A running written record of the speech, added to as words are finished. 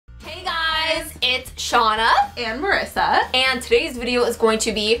Hey guys, it's Shauna and Marissa, and today's video is going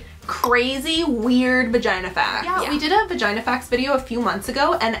to be crazy weird vagina facts. Yeah, we did a vagina facts video a few months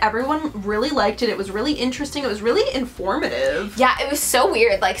ago and everyone really liked it. It was really interesting. It was really informative. Yeah, it was so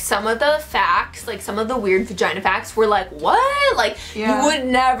weird. Like some of the facts, like some of the weird vagina facts were like, what? Like you would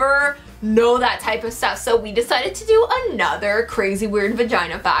never know that type of stuff. So we decided to do another crazy weird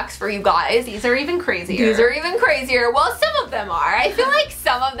vagina facts for you guys. These are even crazier. These are even crazier. Well, some of them are. I feel like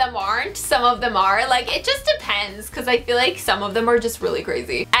some of them aren't. Some of them are. Like it just depends because I feel like some of them are just really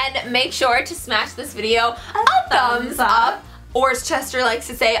crazy. And make sure to smash this video a thumbs up. Or as Chester likes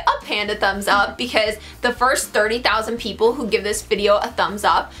to say, a panda thumbs up, because the first 30,000 people who give this video a thumbs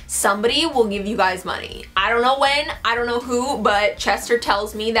up, somebody will give you guys money. I don't know when, I don't know who, but Chester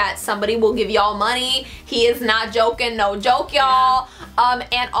tells me that somebody will give y'all money. He is not joking, no joke y'all.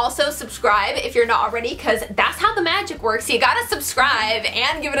 And also subscribe if you're not already, because that's how the magic works. You gotta subscribe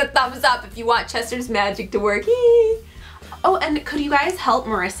and give it a thumbs up if you want Chester's magic to work. Oh, and could you guys help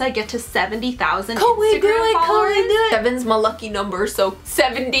Marissa get to 70,000 Instagram followers? Can we do it? 7's my lucky number, so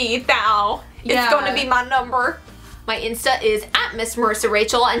 70,000. It's gonna be my number. My Insta is at Miss Marissa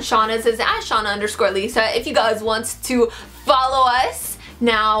Rachel and Shauna's is at Shauna_Lisa if you guys want to follow us.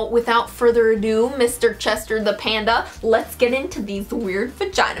 Now, without further ado, Mr. Chester the Panda, let's get into these weird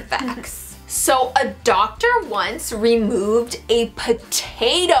vagina facts. So a doctor once removed a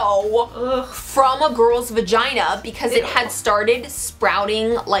potato from a girl's vagina because it had started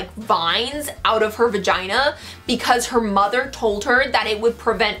sprouting like vines out of her vagina because her mother told her that it would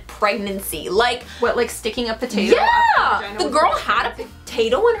prevent pregnancy. Like what, like sticking a potato? Yeah, the girl had a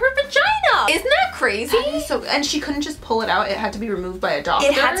potato in her vagina. Isn't that crazy? That is so, and she couldn't just pull it out. It had to be removed by a doctor.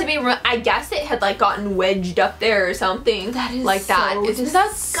 It had to be. I guess it had like gotten wedged up there or something. That is like that. So Isn't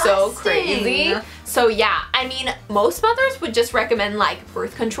that so crazy? So yeah, I mean, most mothers would just recommend like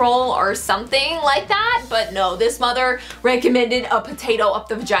birth control or something like that, but no, this mother recommended a potato up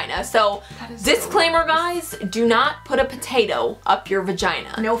the vagina. So disclaimer, guys, do not put a potato up your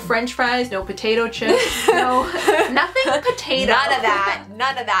vagina. No French fries, no potato chips, no nothing potato. None of that.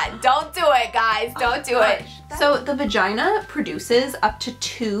 None of that. Don't do it, guys. Don't do it. So the vagina produces up to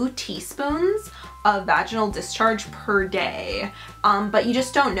 2 teaspoons of vaginal discharge per day, but you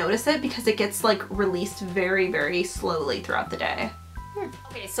just don't notice it because it gets like released very, very slowly throughout the day.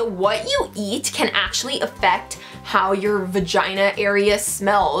 Okay, so what you eat can actually affect how your vagina area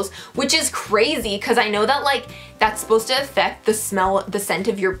smells, which is crazy because I know that like that's supposed to affect the smell, the scent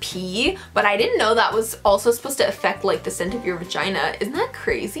of your pee, but I didn't know that was also supposed to affect like the scent of your vagina. Isn't that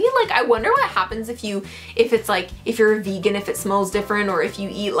crazy? Like I wonder what happens if it's like, if you're a vegan, if it smells different, or if you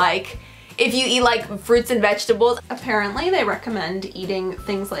eat like fruits and vegetables. Apparently they recommend eating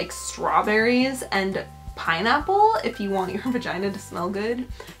things like strawberries and pineapple if you want your vagina to smell good.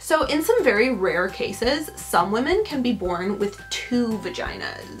 So in some very rare cases, some women can be born with 2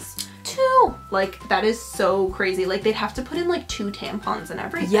 vaginas. 2! Like that is so crazy. Like they'd have to put in like 2 tampons and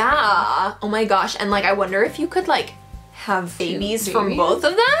everything. Yeah. Oh my gosh. And like I wonder if you could like have babies from both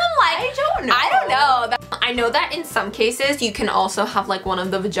of them? Like, I don't know. I don't know. I know that in some cases you can also have like one of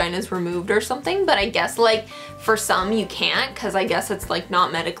the vaginas removed or something, but I guess like for some you can't because I guess it's like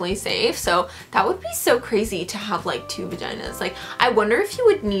not medically safe. So that would be so crazy to have like 2 vaginas. Like I wonder if you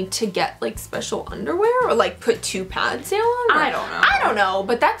would need to get like special underwear or like put 2 pads down. I don't know. I don't know,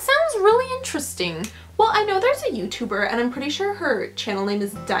 but that sounds really interesting. Well, I know there's a YouTuber, and I'm pretty sure her channel name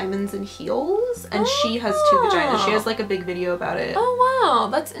is Diamonds and Heels, and she has 2 vaginas. She has like a big video about it. Oh wow,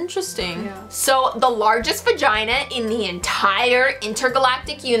 that's interesting. Yeah. So the largest vagina in the entire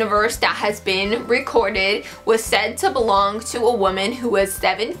intergalactic universe that has been recorded was said to belong to a woman who was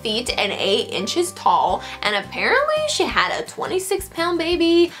 7 feet and 8 inches tall, and apparently she had a 26-pound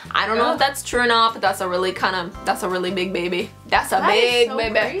baby. I don't know if that's true or not, but that's a really big baby. That's a big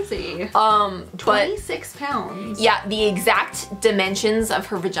baby. Crazy. 26 pounds. Yeah, the exact dimensions of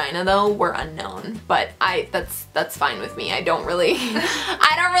her vagina though were unknown, but that's fine with me. I don't really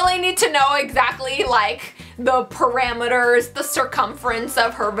need to know exactly like the parameters, the circumference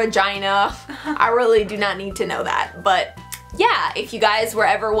of her vagina. I really do not need to know that. But yeah, if you guys were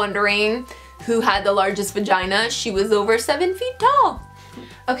ever wondering who had the largest vagina, she was over 7 feet tall.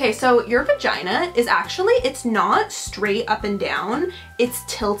 Okay, so your vagina is actually, it's not straight up and down, it's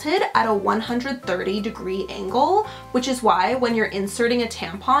tilted at a 130-degree angle, which is why when you're inserting a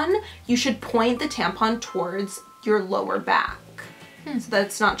tampon, you should point the tampon towards your lower back. So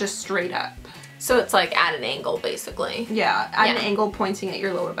that's not just straight up. So it's like at an angle basically. Yeah, at an angle pointing at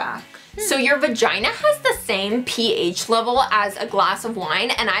your lower back. So your vagina has the same pH level as a glass of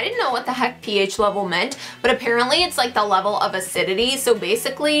wine, and I didn't know what the heck pH level meant, but apparently it's like the level of acidity. So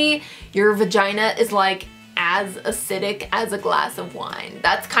basically your vagina is like as acidic as a glass of wine.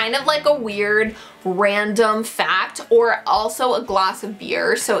 That's kind of like a weird random fact, or also a glass of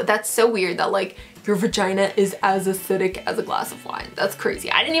beer. So that's so weird that like your vagina is as acidic as a glass of wine. That's crazy.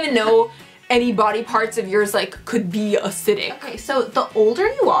 I didn't even know any body parts of yours like could be acidic. Okay, so the older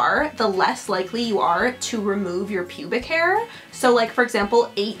you are, the less likely you are to remove your pubic hair. So like for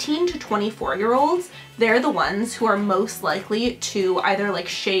example, 18 to 24-year-olds, they're the ones who are most likely to either like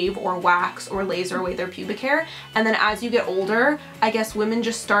shave or wax or laser away their pubic hair. And then as you get older, I guess women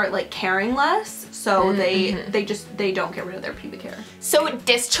just start like caring less. So they don't get rid of their pubic hair. So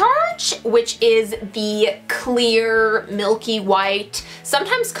discharge, which is the clear, milky white,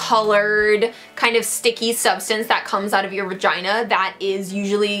 sometimes colored, kind of sticky substance that comes out of your vagina that is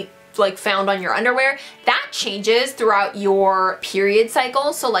usually like found on your underwear, that changes throughout your period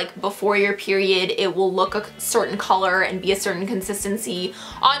cycle. So like before your period, it will look a certain color and be a certain consistency.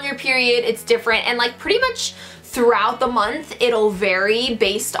 On your period, it's different, and like pretty much throughout the month, it'll vary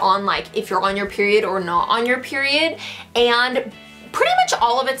based on like if you're on your period or not on your period, and pretty much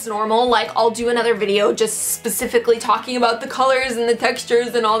all of it's normal. Like I'll do another video just specifically talking about the colors and the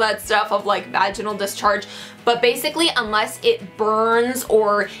textures and all that stuff of like vaginal discharge. But basically, unless it burns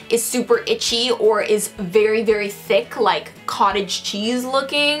or is super itchy or is very, very thick, like cottage cheese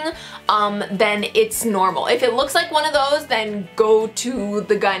looking, then it's normal. If it looks like one of those, then go to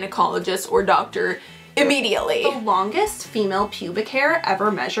the gynecologist or doctor immediately. The longest female pubic hair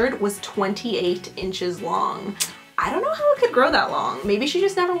ever measured was 28 inches long. I don't know how it could grow that long. Maybe she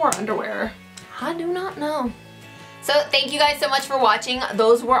just never wore underwear. I do not know. So thank you guys so much for watching.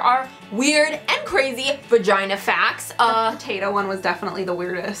 Those were our weird and crazy vagina facts. The potato one was definitely the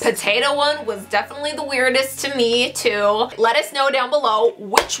weirdest. Potato one was definitely the weirdest to me too. Let us know down below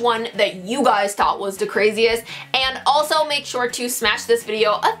which one that you guys thought was the craziest. And also make sure to smash this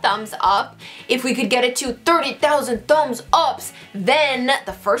video a thumbs up. If we could get it to 30,000 thumbs ups, then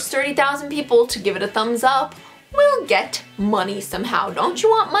the first 30,000 people to give it a thumbs up will get money somehow. Don't you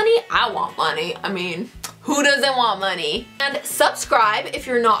want money? I want money. I mean, who doesn't want money? And subscribe if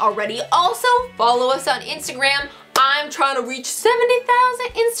you're not already. Also, follow us on Instagram. I'm trying to reach 70,000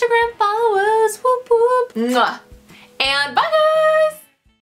 Instagram followers. Whoop whoop. Mwah. And bye guys!